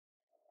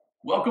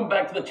Welcome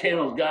back to the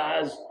channel,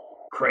 guys.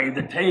 Crave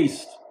the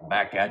taste.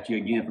 Back at you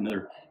again for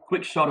another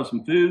quick shot of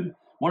some food.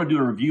 Want to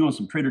do a review on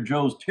some Trader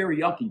Joe's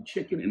teriyaki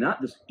chicken, and not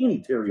just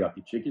any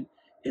teriyaki chicken.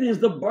 It is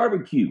the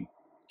barbecue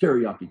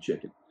teriyaki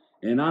chicken.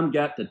 And I'm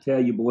got to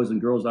tell you, boys and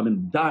girls, I've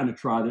been dying to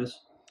try this.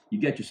 You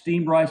get your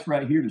steamed rice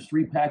right here. There's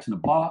 3 packs in a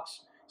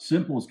box.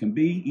 Simple as can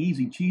be.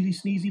 Easy, cheesy,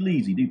 sneezy,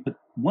 leasy. You put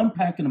 1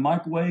 pack in the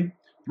microwave,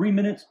 3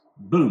 minutes,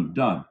 boom,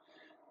 done.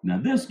 Now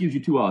this gives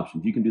you 2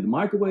 options. You can do the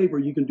microwave or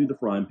you can do the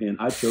frying pan.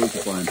 I chose the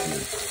frying pan.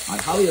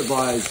 I highly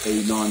advise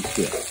a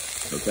non-stick,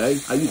 okay?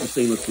 I use a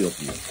stainless steel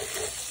pan.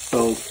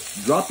 So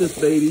drop this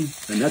baby,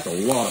 and that's a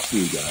lot of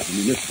food, guys. I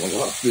mean, this is a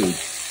lot of food.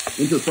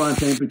 Into the frying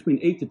pan between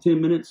 8 to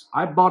 10 minutes.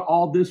 I bought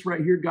all this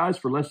right here, guys,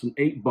 for less than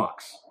 $8,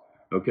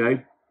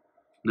 okay?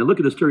 Now look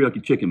at this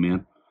teriyaki chicken,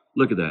 man.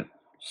 Look at that.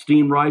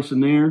 Steamed rice in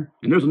there.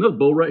 And there's another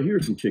bowl right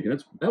here, some chicken.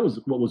 That was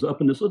what was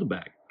up in this other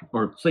bag,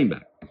 or same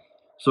bag.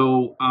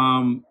 So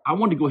I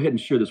wanted to go ahead and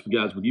share this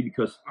with you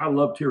because I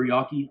love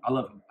teriyaki, I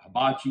love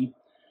hibachi,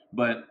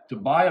 but to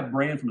buy a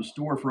brand from the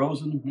store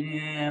frozen,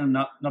 man,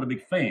 not a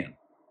big fan.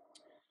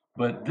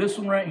 But this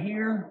one right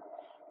here,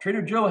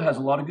 Trader Joe has a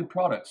lot of good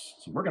products.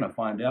 So we're gonna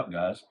find out,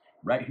 guys,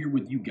 right here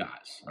with you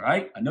guys, all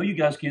right? I know you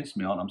guys can't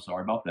smell it, I'm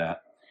sorry about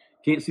that.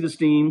 Can't see the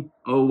steam,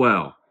 oh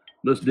wow.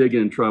 Let's dig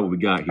in and try what we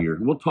got here.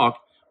 We'll have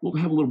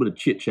a little bit of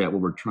chit chat while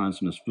we're trying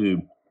some of this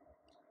food.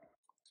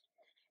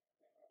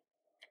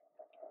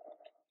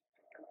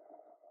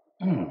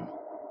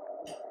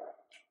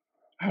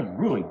 That's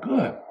really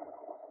good.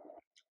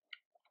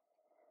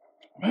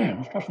 Man,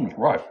 let's try some of this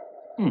rice.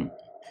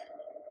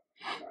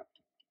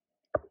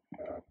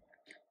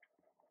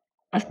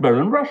 That's better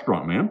than a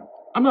restaurant, man.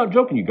 I'm not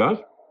joking, you guys.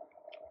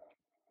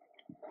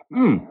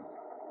 And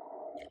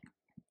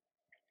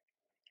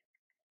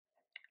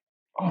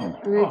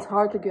it's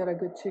hard to get a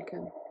good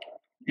chicken.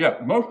 Yeah,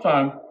 most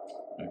time,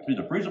 it's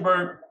either freezer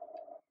burnt,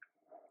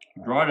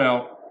 dried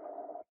out,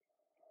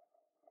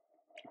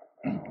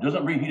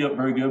 doesn't reheat up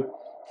very good.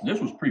 This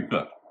was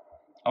pre-cooked.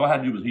 All I had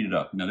to do was heat it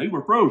up. Now, they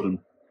were frozen,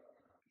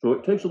 so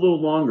it takes a little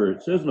longer.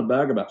 It says in the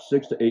bag about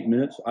 6 to 8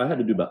 minutes. I had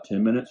to do about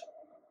 10 minutes.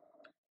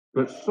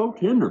 But it's so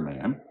tender,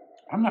 man.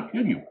 I'm not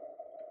kidding you.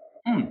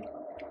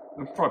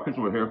 Let's try a piece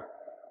over here.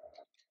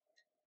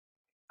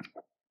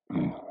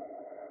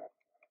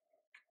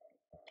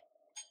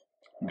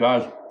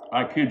 Guys,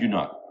 I kid you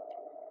not.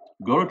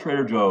 Go to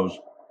Trader Joe's,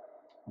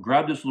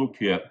 grab this little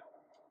kit.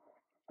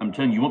 I'm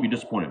telling you, you won't be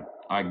disappointed.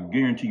 I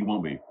guarantee you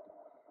won't be.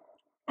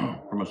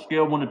 From a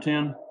scale of 1 to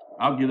 10,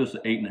 I'll give this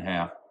an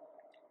 8.5.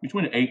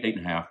 Between an 8,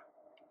 8.5.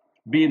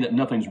 Being that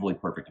nothing's really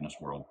perfect in this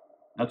world.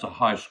 That's a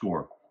high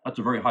score. That's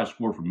a very high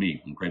score for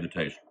me on Crave the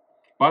Taste.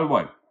 By the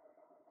way,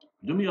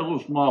 do me a little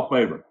small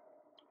favor.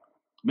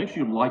 Make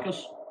sure you like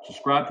us,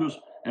 subscribe to us,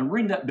 and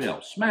ring that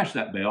bell. Smash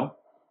that bell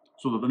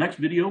so that the next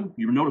video,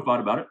 you're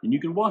notified about it and you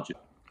can watch it.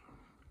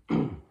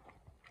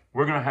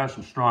 We're going to have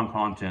some strong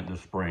content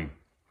this spring.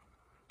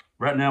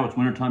 Right now, it's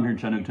wintertime here in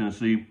Chattanooga,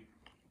 Tennessee.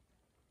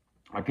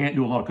 I can't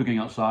do a lot of cooking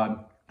outside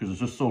because it's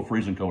just so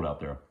freezing cold out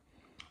there.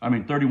 I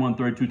mean, 31,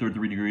 32,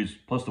 33 degrees,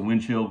 plus the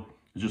wind chill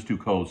is just too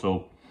cold.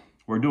 So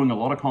we're doing a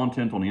lot of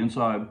content on the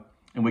inside,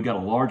 and we got a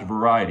large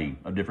variety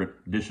of different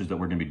dishes that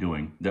we're going to be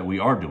doing, that we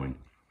are doing.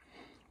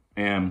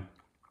 And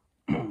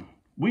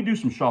we do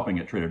some shopping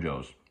at Trader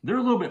Joe's. They're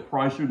a little bit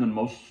pricier than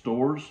most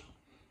stores,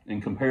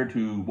 and compared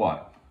to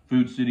what?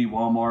 Food City,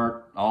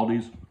 Walmart,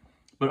 Aldi's,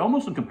 but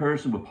almost in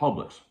comparison with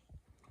Publix.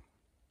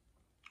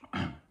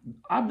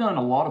 I've done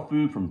a lot of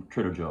food from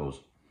Trader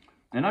Joe's,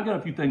 and I've got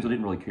a few things I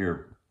didn't really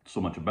care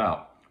so much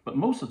about. But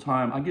most of the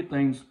time, I get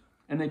things,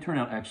 and they turn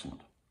out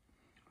excellent.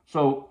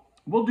 So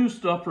we'll do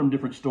stuff from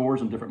different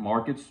stores and different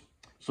markets,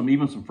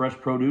 even some fresh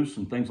produce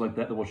and things like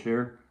that we'll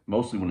share,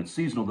 mostly when it's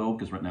seasonal, though,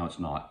 because right now it's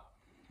not.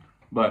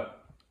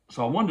 But,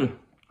 so I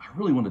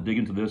really want to dig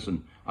into this,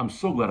 and I'm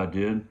so glad I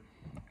did.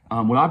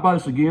 When I buy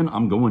this again,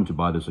 I'm going to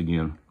buy this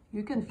again.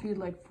 You can feed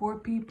like 4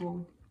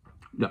 people.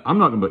 Yeah, I'm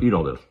not going to eat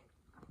all this.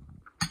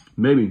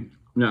 Maybe,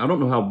 now I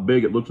don't know how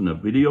big it looks in the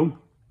video.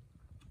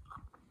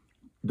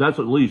 That's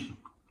at least,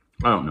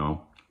 I don't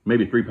know,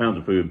 maybe 3 pounds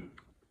of food.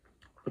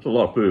 That's a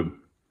lot of food.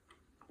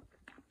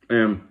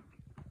 And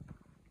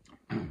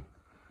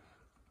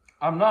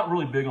I'm not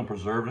really big on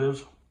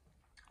preservatives,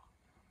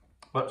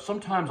 but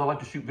sometimes I like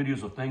to shoot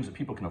videos of things that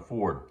people can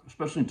afford,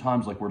 especially in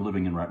times like we're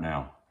living in right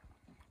now.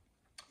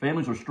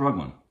 Families are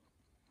struggling.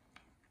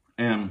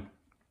 And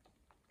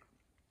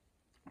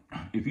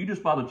if you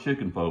just buy the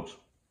chicken, folks,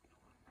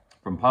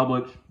 from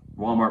Publix,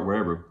 Walmart,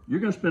 wherever, you're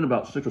going to spend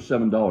about $6 or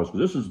 $7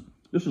 because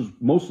this is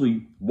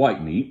mostly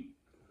white meat,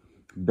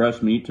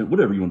 breast meat,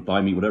 whatever you want,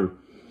 thigh meat, whatever.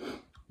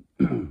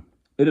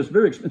 It is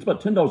very expensive. It's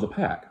about $10 a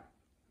pack.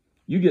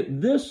 You get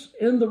this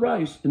and the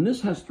rice, and this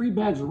has 3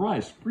 bags of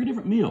rice, 3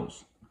 different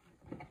meals.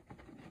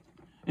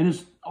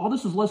 And all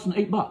this is less than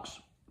 $8.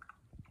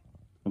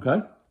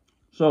 Okay?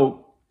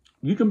 So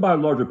you can buy a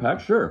larger pack,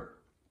 sure.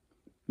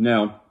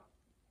 Now,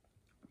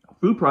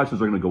 food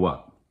prices are going to go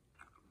up.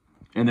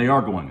 And they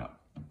are going up.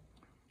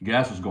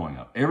 Gas is going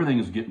up. Everything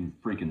is getting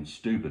freaking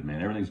stupid,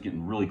 man. Everything's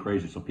getting really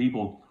crazy. So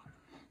people,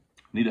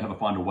 need to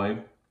find a way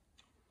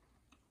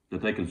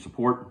that they can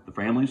support the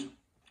families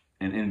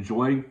and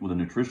enjoy with a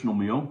nutritional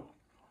meal.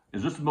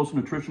 Is this the most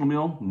nutritional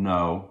meal?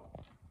 No.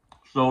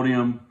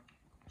 Sodium,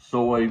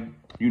 soy,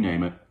 you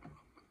name it.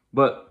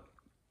 But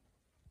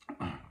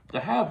to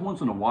have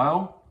once in a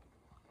while,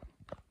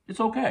 it's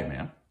okay,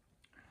 man.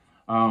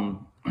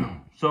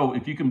 So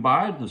if you can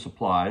buy the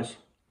supplies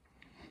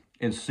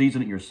and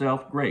season it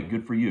yourself, great,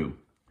 good for you.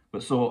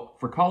 But so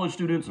for college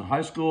students in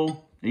high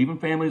school, even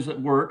families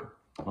at work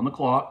on the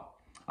clock,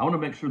 I want to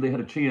make sure they had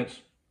a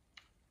chance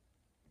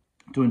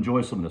to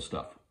enjoy some of this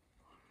stuff.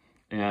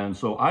 And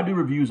so I do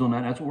reviews on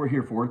that. That's what we're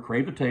here for,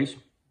 Crave the Taste.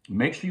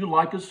 Make sure you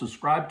like us,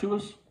 subscribe to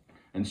us,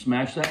 and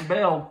smash that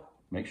bell.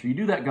 Make sure you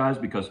do that, guys,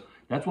 because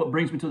that's what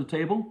brings me to the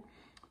table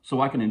so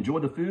I can enjoy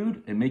the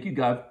food and make you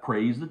guys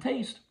praise the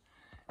taste.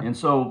 And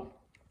so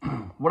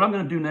what I'm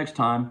going to do next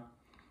time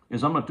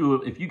is I'm going to do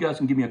it. If you guys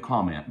can give me a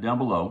comment down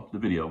below the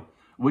video,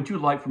 what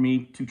you'd like for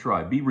me to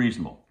try. Be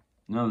reasonable.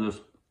 None of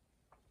this,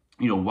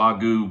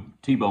 Wagyu,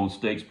 T-bone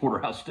steaks,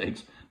 porterhouse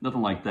steaks,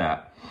 nothing like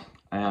that.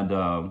 And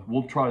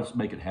we'll try to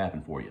make it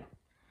happen for you.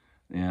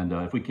 And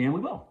if we can,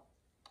 we will.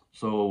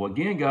 So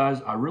again,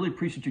 guys, I really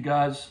appreciate you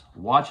guys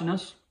watching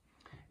us.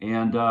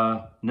 And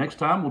next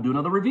time, we'll do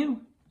another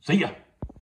review. See ya.